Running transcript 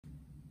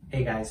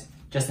Hey guys,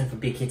 Justin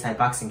from BK Thai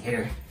Boxing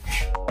here.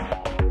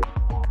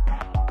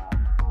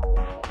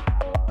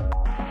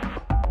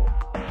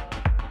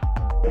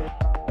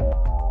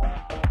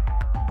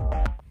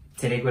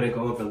 Today we're going to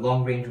go over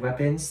long range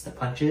weapons, the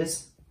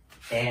punches,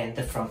 and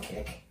the front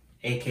kick,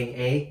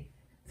 aka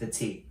the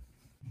teep.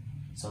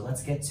 So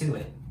let's get to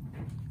it.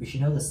 We should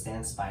know the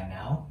stance by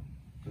now.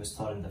 It was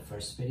taught in the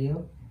first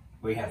video,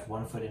 where you have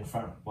one foot in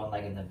front, one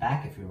leg in the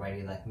back. If you're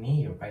righty like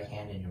me, your right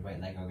hand and your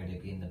right leg are going to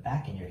be in the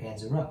back and your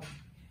hands are up.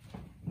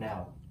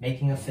 Now,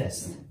 making a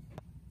fist.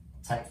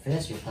 Tight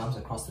fist, your thumbs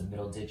across the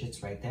middle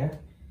digits right there.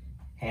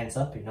 Hands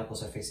up, your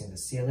knuckles are facing the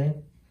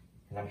ceiling.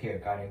 And I'm here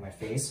guarding my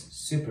face,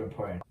 super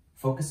important.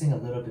 Focusing a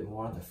little bit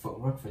more on the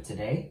footwork for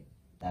today.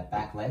 That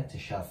back leg to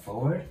shove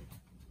forward.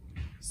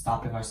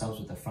 Stopping ourselves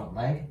with the front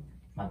leg.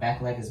 My back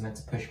leg is meant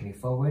to push me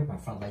forward. My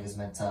front leg is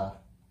meant to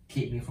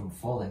keep me from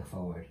falling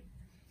forward.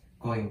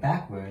 Going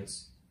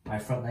backwards, my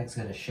front leg's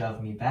gonna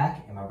shove me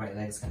back and my right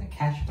leg's gonna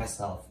catch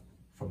myself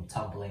from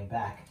tumbling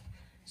back.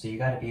 So you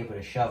gotta be able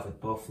to shove with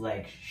both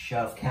legs.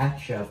 Shove,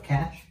 catch, shove,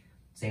 catch.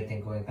 Same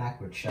thing going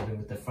backwards. Shoving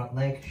with the front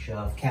leg,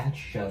 shove, catch,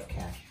 shove,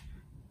 catch.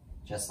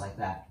 Just like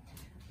that.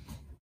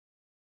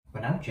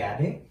 When I'm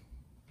jabbing,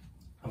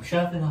 I'm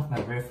shoving off my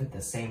rear foot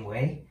the same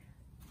way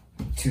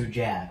to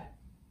jab.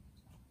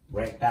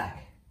 Right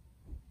back.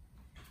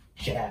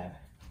 Jab.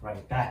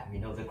 Right back. We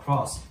know the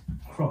cross.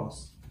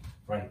 Cross.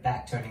 Right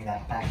back. Turning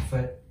that back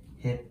foot,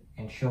 hip,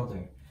 and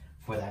shoulder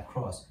for that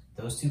cross.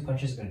 Those two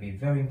punches are going to be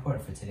very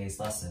important for today's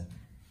lesson.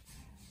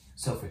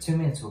 So for 2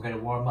 minutes, we're going to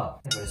warm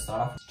up. We're going to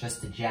start off with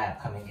just the jab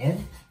coming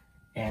in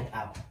and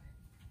out.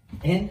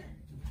 In,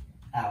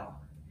 out.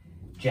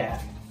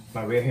 Jab.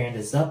 My rear hand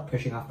is up,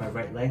 pushing off my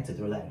right leg to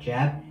throw that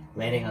jab,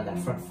 landing on that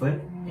front foot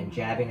and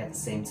jabbing at the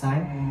same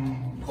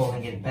time,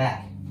 pulling it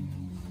back.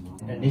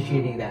 And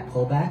initiating that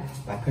pullback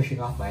by pushing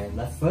off my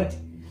left foot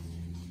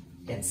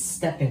and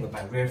stepping with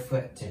my rear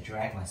foot to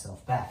drag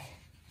myself back.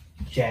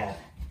 Jab,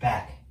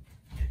 back,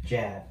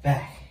 jab,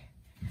 back,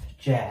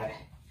 jab,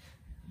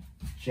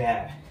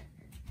 jab,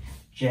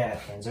 jab,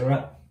 hands are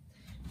up,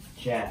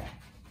 jab,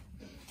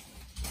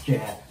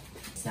 jab.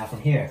 Now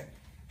from here,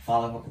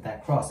 following up with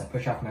that cross, I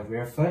push off my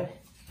rear foot.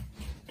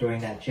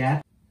 During that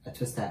jab, I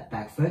twist that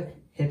back foot,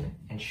 hip,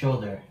 and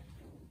shoulder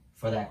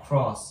for that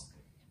cross.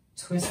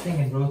 Twisting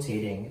and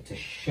rotating to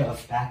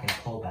shove back and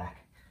pull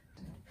back.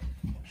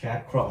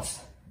 Jab, cross.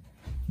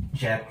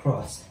 Jab,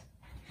 cross.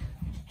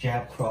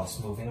 Jab,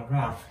 cross. Moving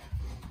around.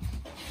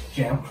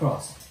 Jab,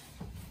 cross.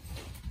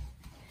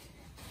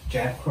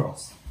 Jab,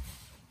 cross.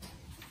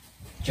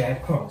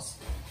 Jab, cross.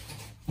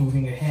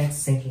 Moving your head,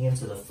 sinking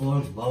into the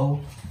floor,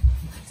 low,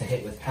 to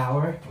hit with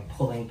power, and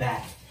pulling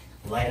back.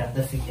 Light on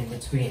the feet in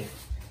between.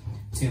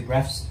 2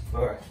 breaths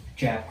for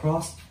jab,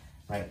 cross,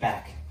 right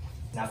back.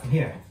 Now from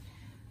here,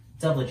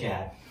 double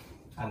jab.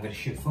 I'm going to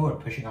shoot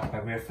forward, pushing off my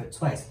rear foot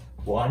twice.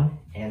 1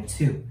 and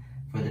 2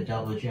 for the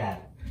double jab.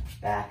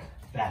 Back,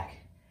 back.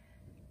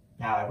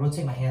 Now I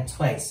rotate my hand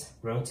twice.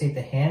 Rotate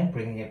the hand,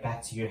 bringing it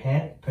back to your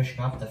hand,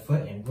 pushing off the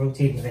foot and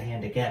rotating the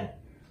hand again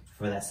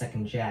for that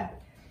second jab.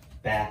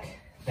 Back,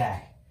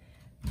 back.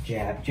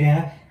 Jab,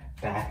 jab,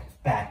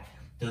 back, back.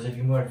 Those of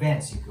you more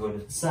advanced, you can go to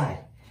the side.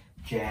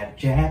 Jab,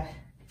 jab,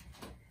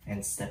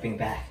 and stepping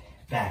back,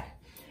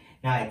 back.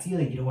 Now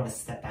ideally you don't want to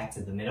step back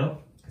to the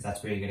middle because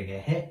that's where you're going to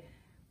get hit.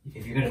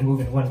 If you're going to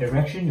move in one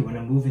direction, you want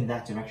to move in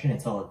that direction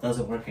until it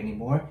doesn't work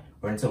anymore,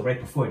 or until right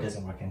before it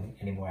doesn't work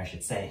anymore, I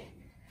should say.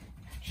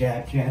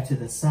 Jab, jab to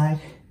the side,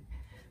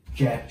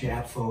 jab,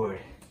 jab forward.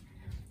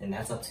 And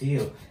that's up to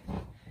you.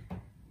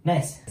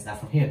 Nice. Now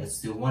from here, let's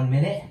do 1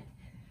 minute.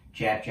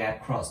 Jab,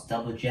 jab, cross,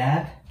 double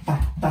jab,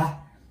 ba, ba.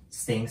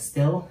 Staying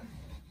still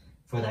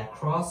for that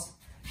cross,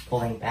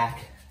 pulling back,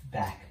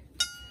 back.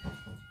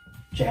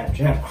 Jab,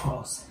 jab,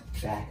 cross,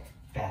 back,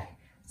 back.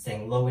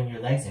 Staying low in your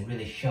legs and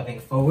really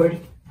shoving forward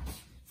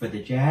for the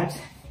jabs,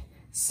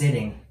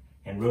 sitting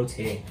and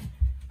rotating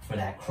for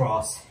that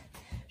cross.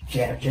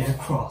 Jab, jab,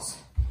 cross.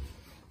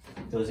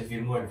 Those of you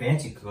more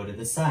advanced, you can go to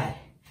the side.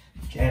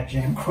 Jab,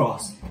 jab,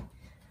 cross.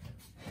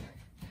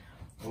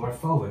 Or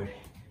forward.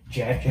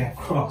 Jab, jab,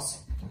 cross.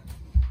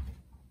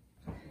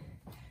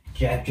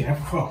 Jab,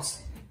 jab,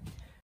 cross.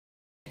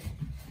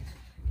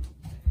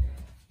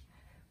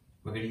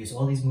 We're going to use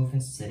all these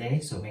movements today,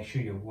 so make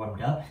sure you're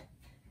warmed up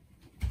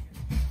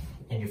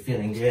and you're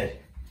feeling good.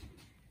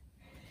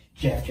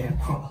 Jab, jab,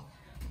 cross.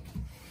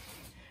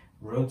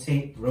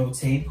 Rotate,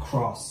 rotate,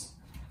 cross.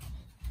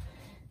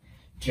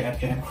 Jab,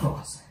 jab,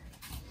 cross.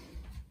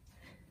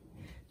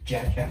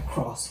 Jab, jab,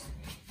 cross.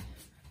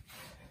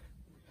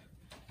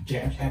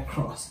 Jab, jab,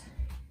 cross.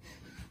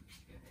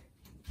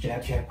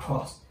 Jab, jab,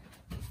 cross.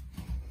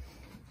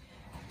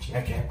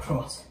 Jab, jab,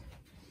 cross.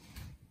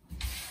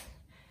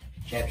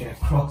 Jab, jab,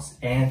 cross,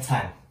 and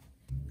time.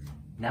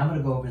 Now I'm going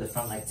to go over the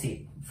front leg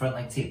teep. Front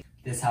leg teep.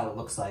 This is how it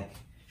looks like.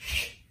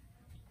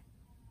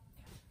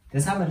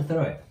 This is how I'm going to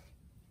throw it.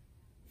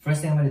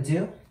 First thing I'm going to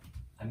do,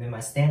 I'm in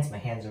my stance, my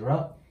hands are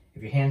up.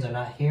 If your hands are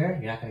not here,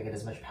 you're not going to get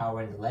as much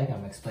power in the leg. I'm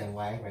going to explain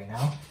why right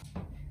now.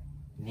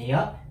 Knee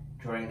up,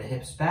 drawing the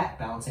hips back,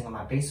 balancing on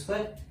my base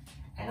foot,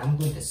 And I'm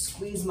going to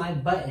squeeze my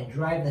butt and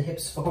drive the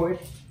hips forward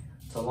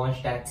to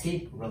launch that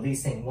teep,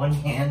 releasing one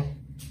hand,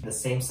 the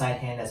same side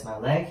hand as my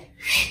leg.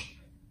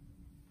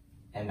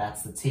 And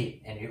that's the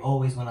teep. And you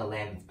always want to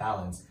land with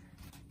balance.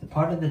 The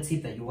part of the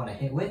teep that you want to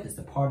hit with is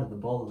the part of the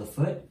ball of the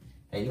foot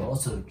that you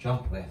also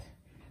jump with.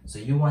 So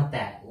you want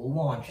that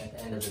launch at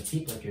the end of the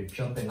teep like you're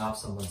jumping off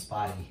someone's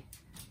body.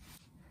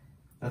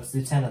 Let's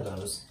do 10 of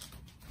those.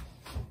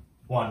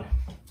 1,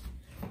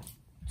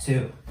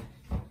 2,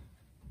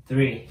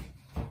 3,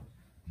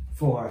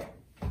 4,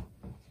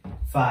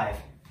 5,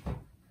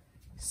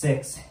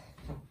 6,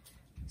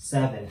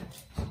 7,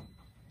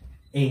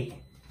 8,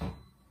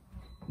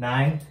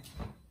 9,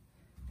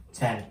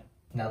 10.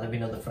 Now that we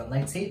know the front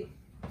leg teep,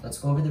 let's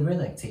go over the rear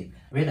leg teep.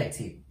 Rear leg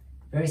teep,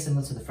 very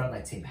similar to the front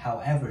leg teep.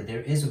 However,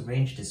 there is a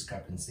range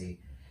discrepancy.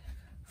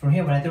 From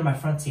here, when I throw my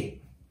front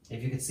teep,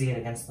 if you could see it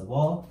against the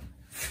wall,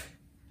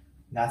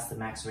 that's the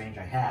max range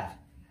I have.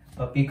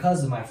 But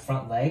because my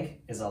front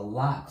leg is a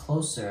lot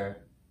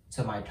closer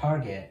to my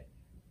target,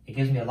 it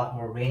gives me a lot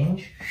more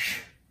range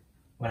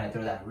when I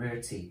throw that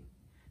rear teep.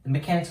 The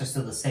mechanics are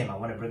still the same. I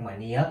want to bring my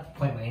knee up,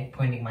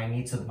 pointing my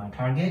knee to my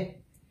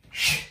target,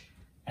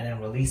 and then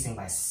releasing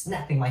by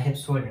snapping my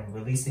hips forward and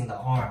releasing the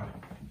arm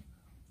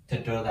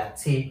to throw that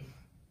teep.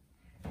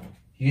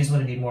 You just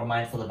want to be more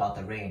mindful about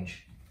the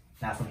range.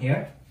 Now from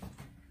here,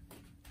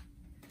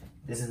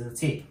 this is the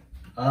teep.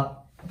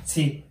 Up,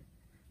 teep,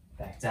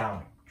 back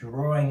down,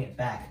 drawing it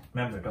back.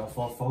 Remember, don't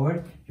fall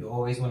forward. You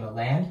always want to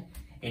land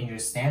in your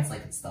stance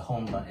like it's the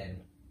home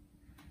button.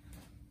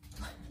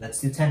 Let's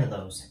do 10 of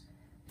those.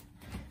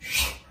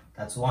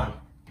 That's 1.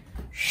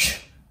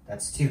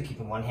 That's 2,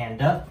 keeping one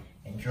hand up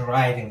and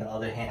driving the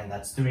other hand.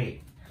 That's 3,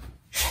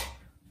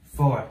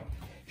 4,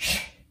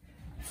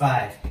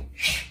 5,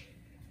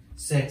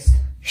 6,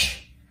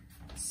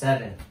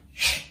 7,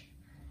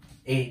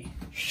 8,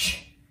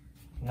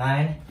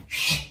 9,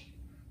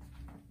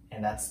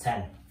 and that's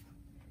 10.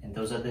 And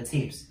those are the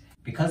teeps.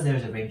 Because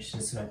there's a range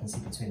discrepancy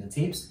between the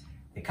teeps,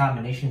 the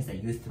combinations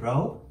that you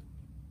throw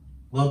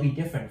will be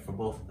different for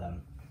both of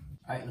them.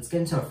 All right, let's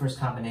get into our first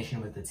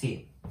combination with the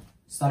teep.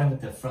 Starting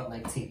with the front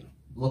leg teep.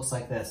 Looks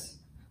like this.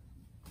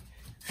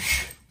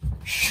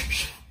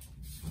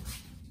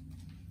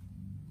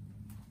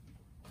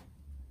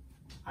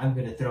 I'm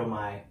gonna throw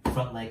my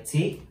front leg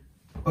teep.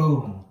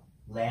 Boom.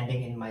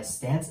 Landing in my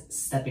stance,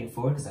 stepping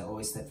forward, because I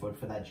always step forward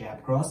for that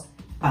jab cross.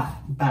 Ba,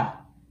 ba.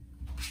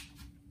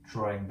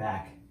 Drawing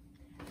back.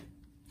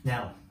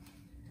 Now,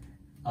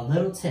 a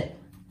little tip.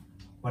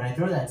 When I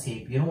throw that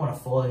teep, you don't want to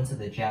fall into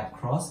the jab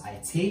cross.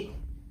 I teep,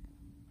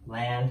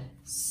 land,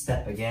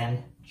 step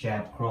again,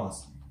 jab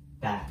cross,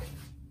 back.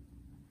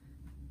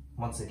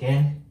 Once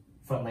again,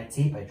 front leg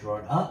teep, I draw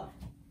it up.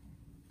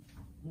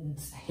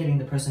 It's hitting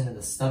the person in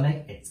the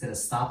stomach. It's going to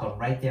stop them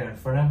right there in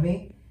front of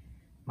me.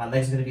 My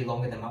leg's going to be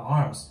longer than my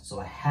arms, so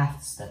I have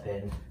to step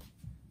in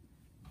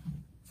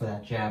for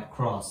that jab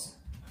cross.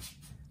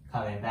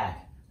 Coming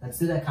back. Let's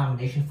do that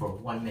combination for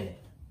 1 minute.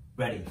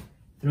 Ready?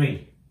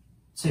 3,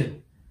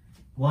 2,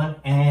 1,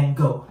 and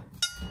go.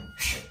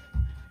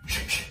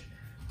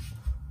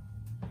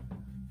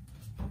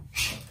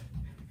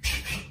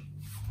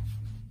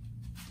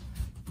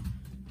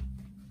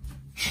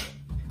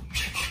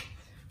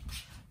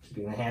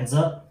 Keeping the hands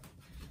up.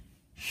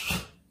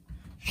 Just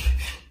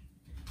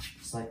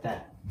like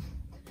that.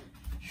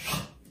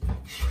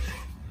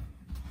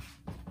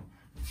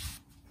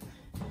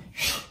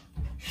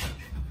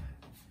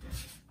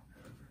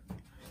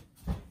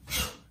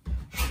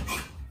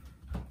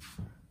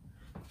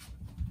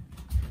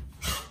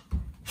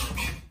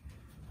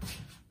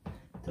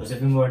 Those are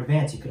even more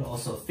advanced. You could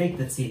also fake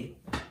the teep,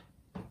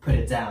 put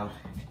it down,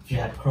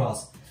 jab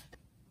cross.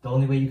 The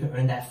only way you can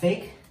earn that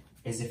fake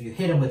is if you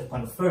hit them with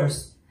one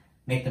first,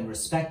 make them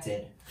respect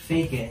it,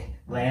 fake it,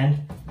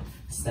 land,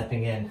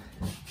 stepping in,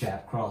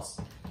 jab cross.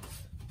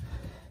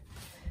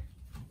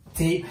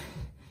 Teep,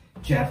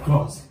 jab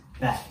cross,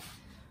 back.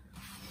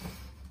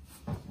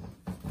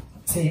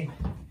 Teep,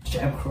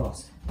 jab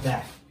cross,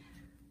 back.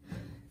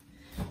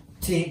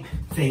 Teep,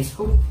 face,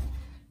 whoop,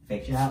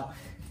 fake jab.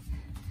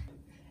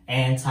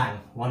 And time,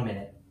 1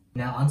 minute.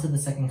 Now onto the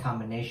second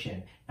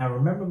combination. Now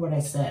remember what I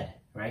said,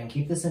 right? And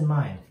keep this in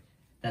mind,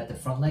 that the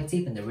front leg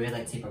teep and the rear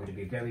leg teep are going to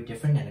be very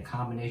different and the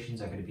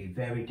combinations are going to be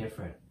very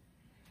different.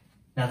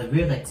 Now the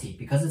rear leg teep,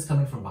 because it's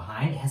coming from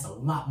behind, it has a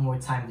lot more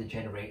time to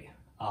generate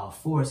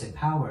force and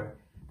power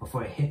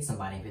before it hits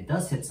somebody. If it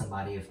does hit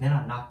somebody, if they're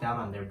not knocked down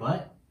on their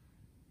butt,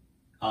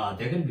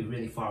 they're going to be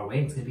really far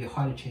away. It's going to be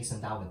hard to chase them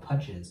down with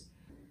punches.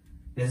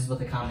 This is what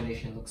the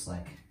combination looks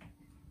like.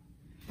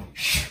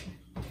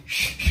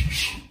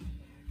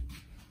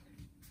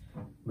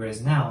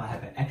 Whereas now I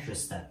have an extra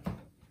step.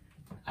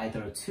 I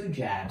throw 2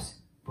 jabs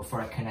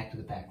before I connect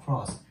with that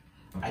cross.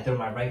 I throw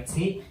my right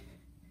teep.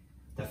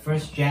 The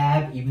first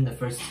jab, even the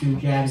first 2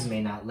 jabs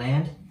may not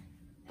land,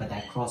 but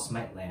that cross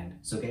might land.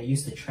 So get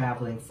used to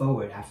traveling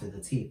forward after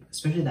the teep,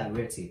 especially that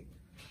rear teep.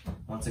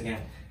 Once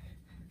again,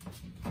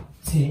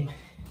 teep,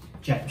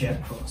 jab,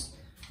 jab, cross.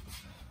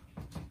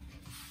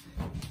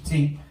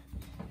 Teep,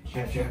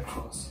 jab, jab,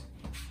 cross.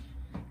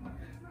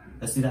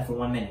 Let's do that for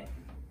 1 minute.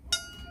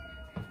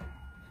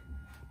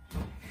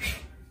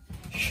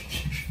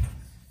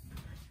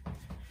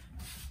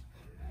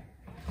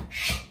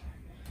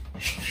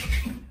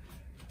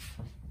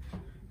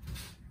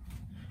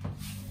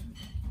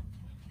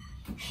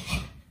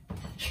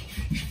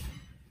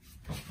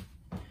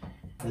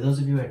 For those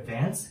of you who are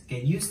advanced,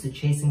 get used to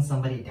chasing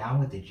somebody down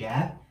with the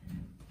jab,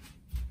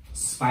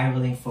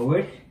 spiraling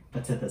forward,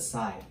 but to the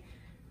side.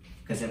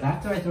 Because if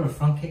after I throw a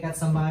front kick at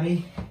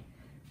somebody,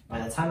 by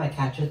the time I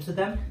catch up to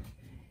them,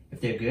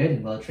 if they're good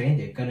and well trained,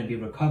 they're gonna be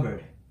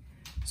recovered.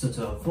 So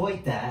to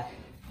avoid that,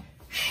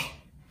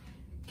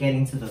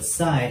 getting to the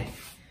side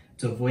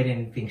to avoid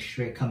anything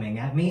straight coming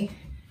at me,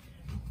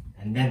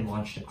 and then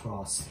launch the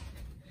cross.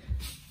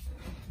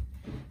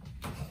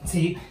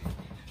 Teep,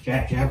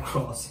 jab, jab,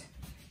 cross.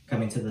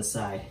 Coming to the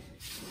side.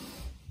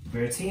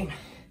 Rear teep,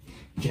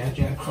 jab,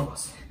 jab,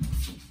 cross.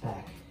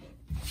 Back,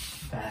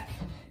 back.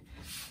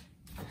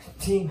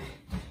 Teep,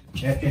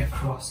 jab, jab,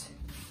 cross.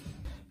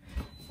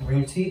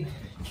 Rear teep,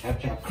 jab,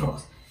 jab,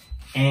 cross.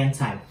 And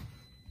time.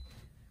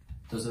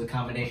 Those are the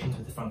combinations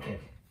with the front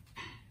kick.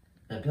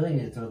 The ability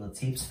to throw the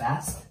teeps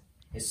fast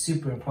is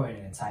super important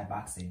in Thai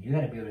boxing. You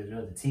gotta be able to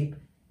throw the teep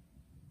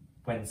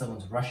when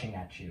someone's rushing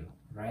at you,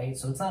 right?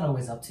 So it's not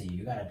always up to you.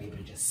 You gotta be able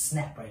to just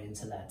snap right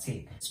into that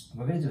teep.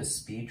 We're gonna do a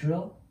speed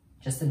drill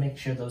just to make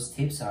sure those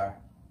teeps are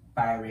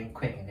firing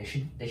quick, and they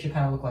should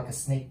kind of look like a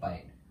snake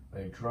bite,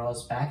 where it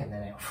draws back and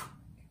then it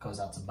goes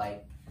out to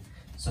bite.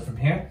 So from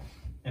here,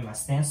 in my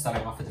stance,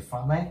 starting off with the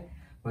front leg,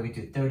 we're gonna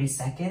do 30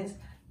 seconds,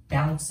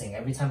 bouncing.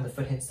 Every time the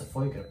foot hits the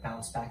floor, you're gonna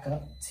bounce back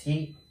up,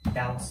 teep,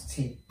 bounce,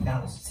 teep,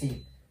 bounce,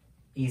 teep.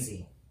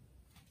 Easy.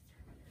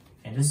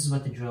 And this is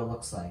what the drill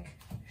looks like.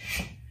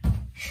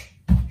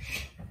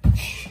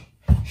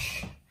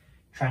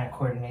 Trying to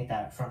coordinate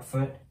that front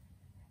foot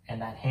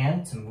and that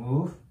hand to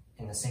move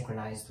in a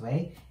synchronized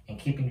way, and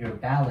keeping your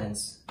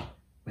balance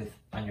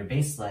on your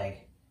base leg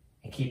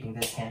and keeping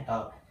this hand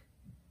up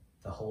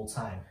the whole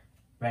time.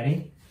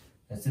 Ready?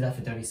 Let's do that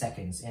for 30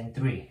 seconds. In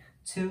 3,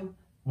 2,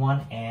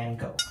 1, and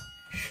go.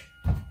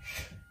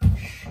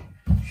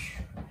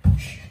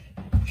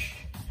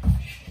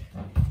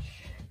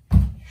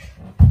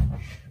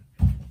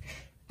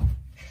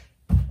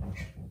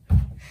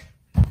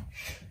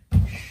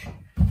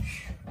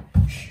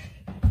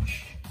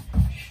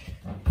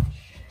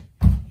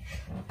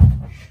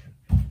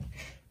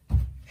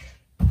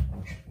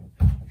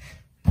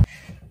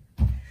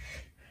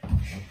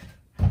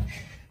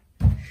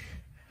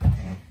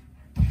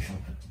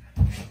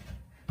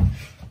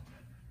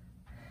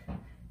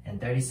 And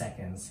 30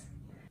 seconds.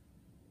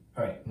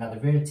 All right, now the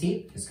rear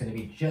teep is going to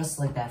be just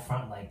like that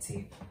front leg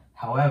teep.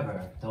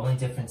 However, the only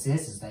difference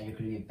is that you're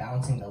going to be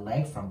bouncing the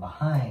leg from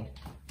behind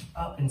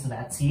up into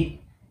that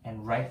teep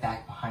and right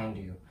back behind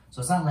you.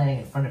 So it's not landing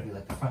in front of you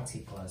like the front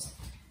teep was.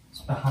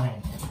 It's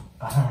behind,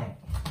 behind,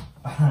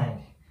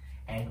 behind.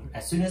 And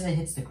as soon as it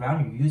hits the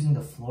ground, you're using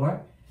the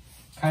floor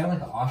kind of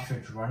like an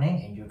ostrich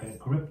running, and you're going to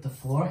grip the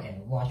floor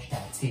and launch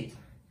that teep.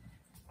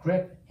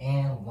 Grip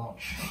and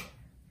launch.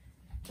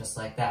 Just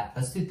like that.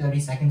 Let's do 30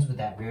 seconds with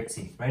that rear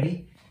teep.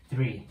 Ready?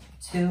 3,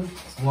 2,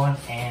 1,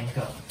 and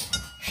go.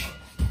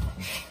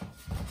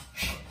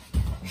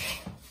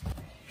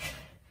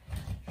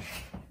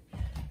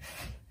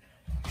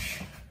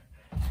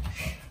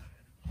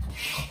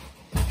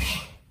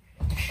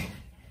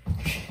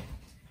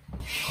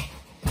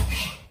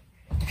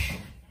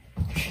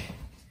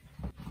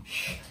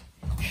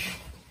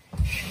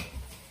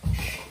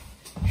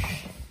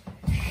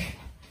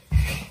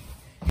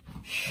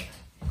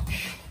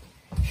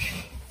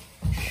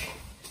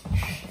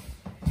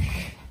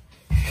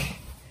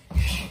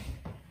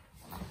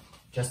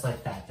 Just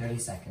like that, 30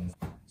 seconds.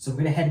 So we're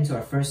gonna head into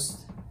our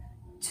first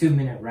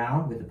 2-minute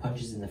round with the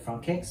punches and the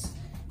front kicks.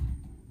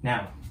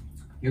 Now,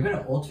 you're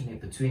gonna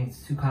alternate between the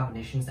two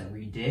combinations that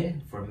we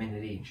did for a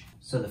minute each.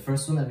 So the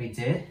first one that we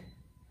did,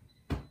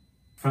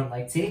 front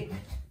leg teep,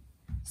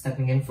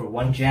 stepping in for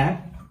 1 jab,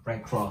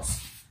 right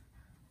cross.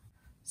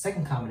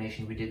 Second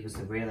combination we did was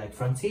the rear leg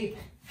front teep,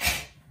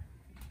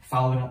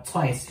 following up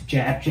twice,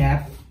 jab,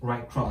 jab,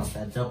 right cross,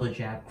 that double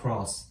jab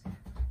cross,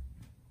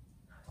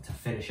 to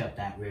finish up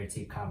that rear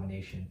teep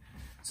combination.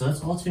 So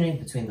let's alternate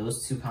between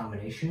those two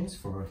combinations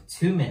for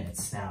 2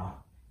 minutes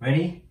now.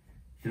 Ready?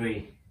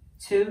 3,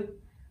 2,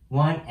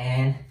 1,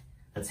 and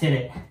let's hit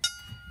it.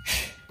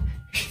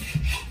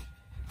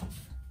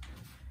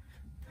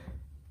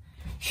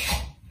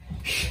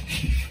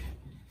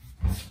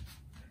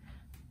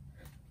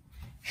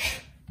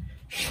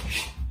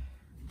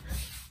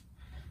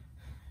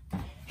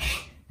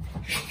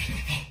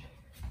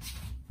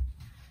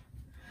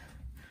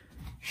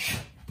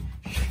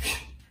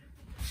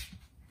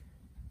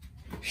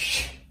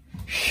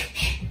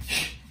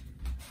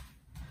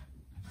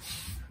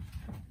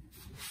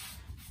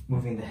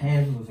 Moving the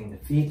head, moving the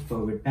feet,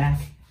 forward, back.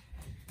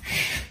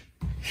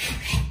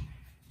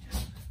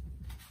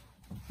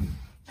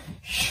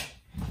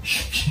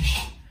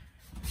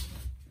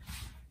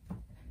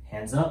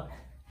 Hands up.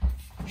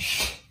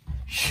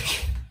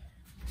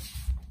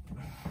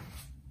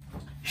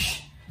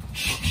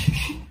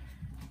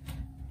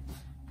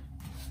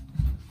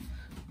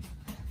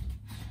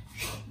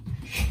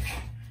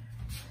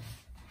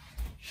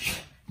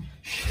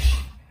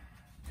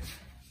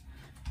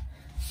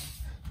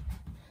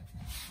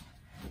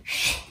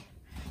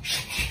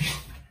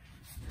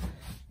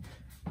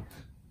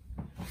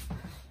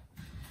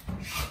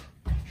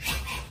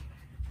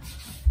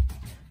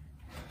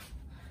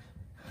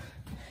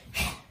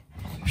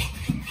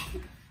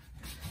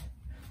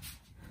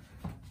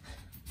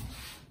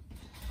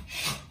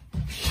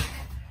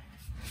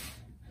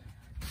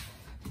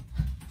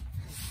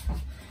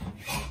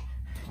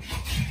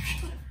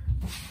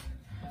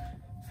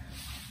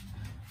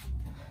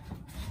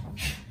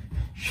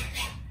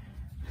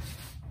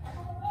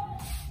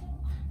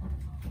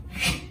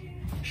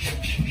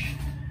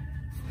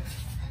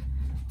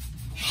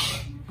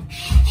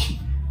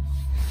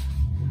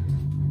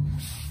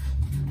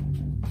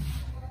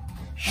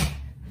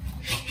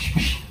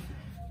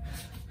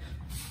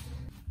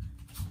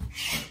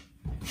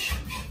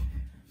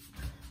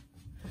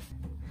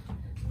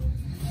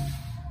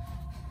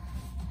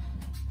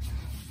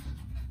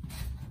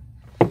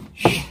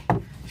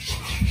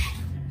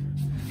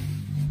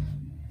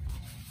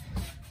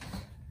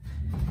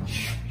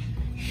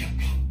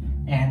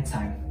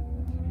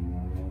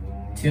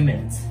 2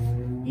 minutes.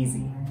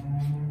 Easy.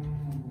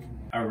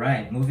 All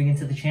right, moving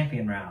into the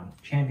champion round.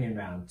 Champion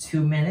round,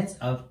 2 minutes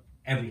of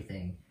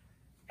everything.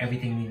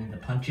 Everything meaning the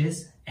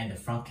punches and the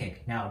front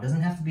kick. Now, it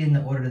doesn't have to be in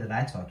the order that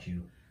I taught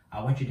you.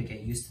 I want you to get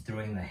used to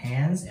throwing the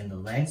hands and the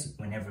legs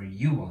whenever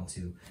you want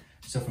to.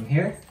 So from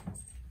here,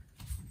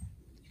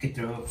 you could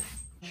throw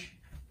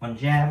one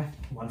jab,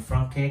 one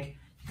front kick.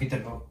 You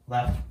could throw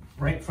left,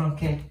 right front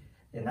kick,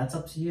 and that's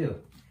up to you.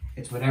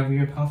 It's whatever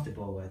you're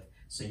comfortable with.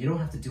 So you don't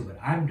have to do what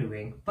I'm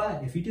doing,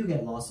 but if you do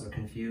get lost or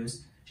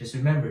confused, just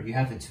remember you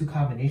have the 2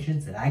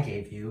 combinations that I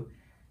gave you,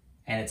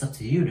 and it's up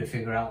to you to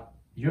figure out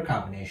your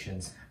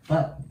combinations,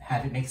 but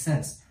have it make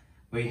sense.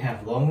 Where you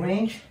have long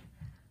range,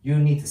 you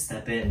need to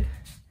step in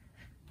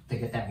to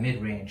get that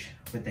mid-range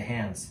with the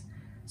hands.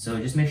 So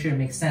just make sure it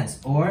makes sense.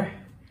 Or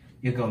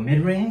you go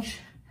mid-range,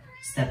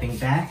 stepping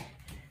back,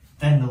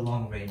 then the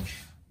long range.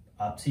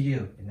 Up to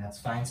you, and that's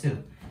fine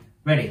too.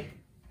 Ready?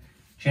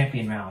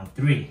 Champion round,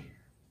 3,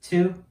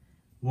 2,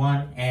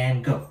 1,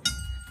 and go.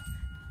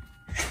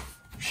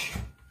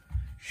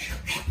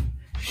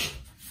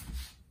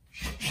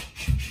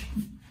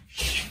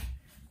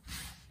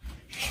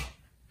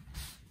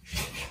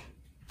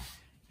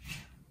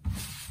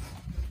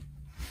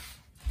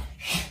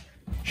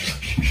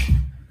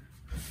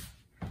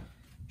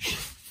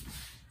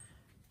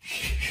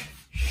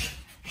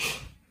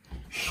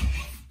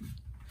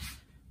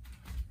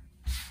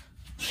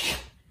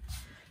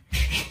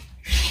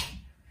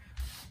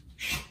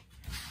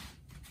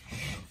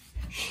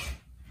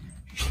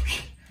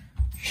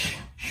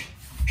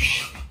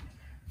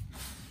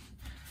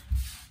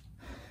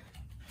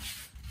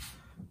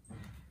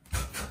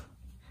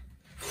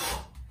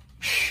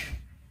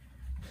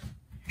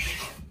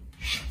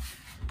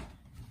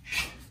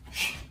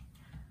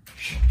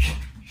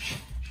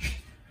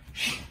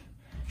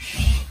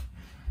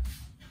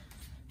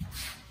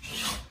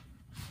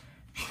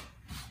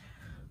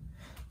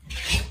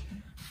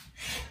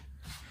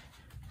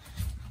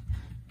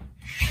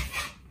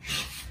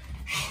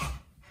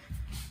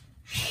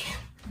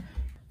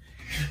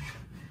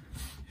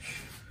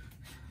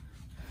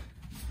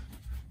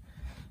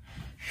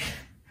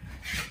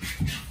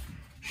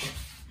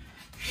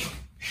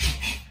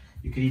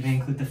 You could even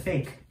include the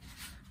fake.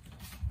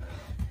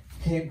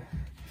 Hip,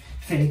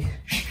 fake.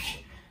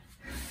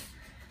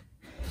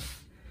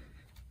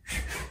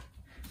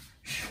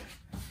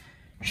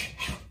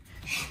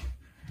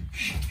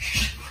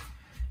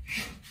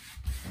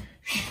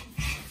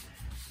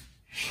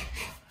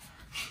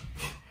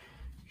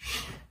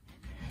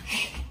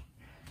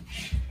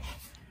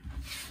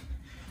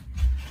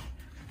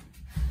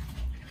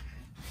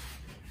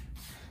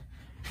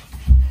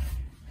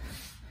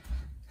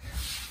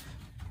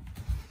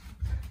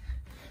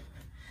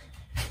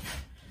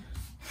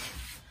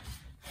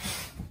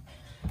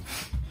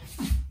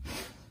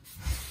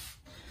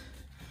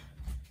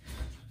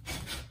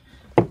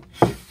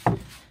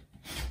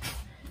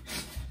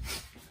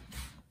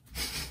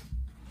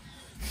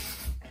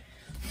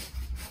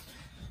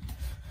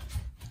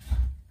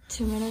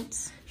 Two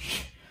minutes.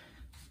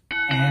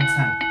 And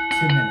time.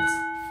 2 minutes.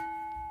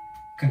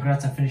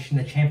 Congrats on finishing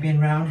the champion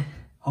round.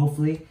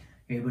 Hopefully,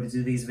 you're able to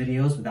do these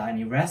videos without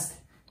any rest.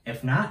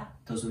 If not,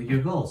 those will be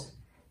your goals.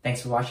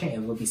 Thanks for watching,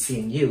 and we'll be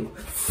seeing you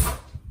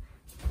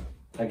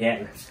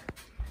again.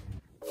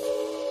 Okay,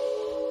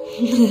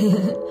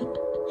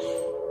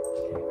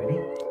 ready?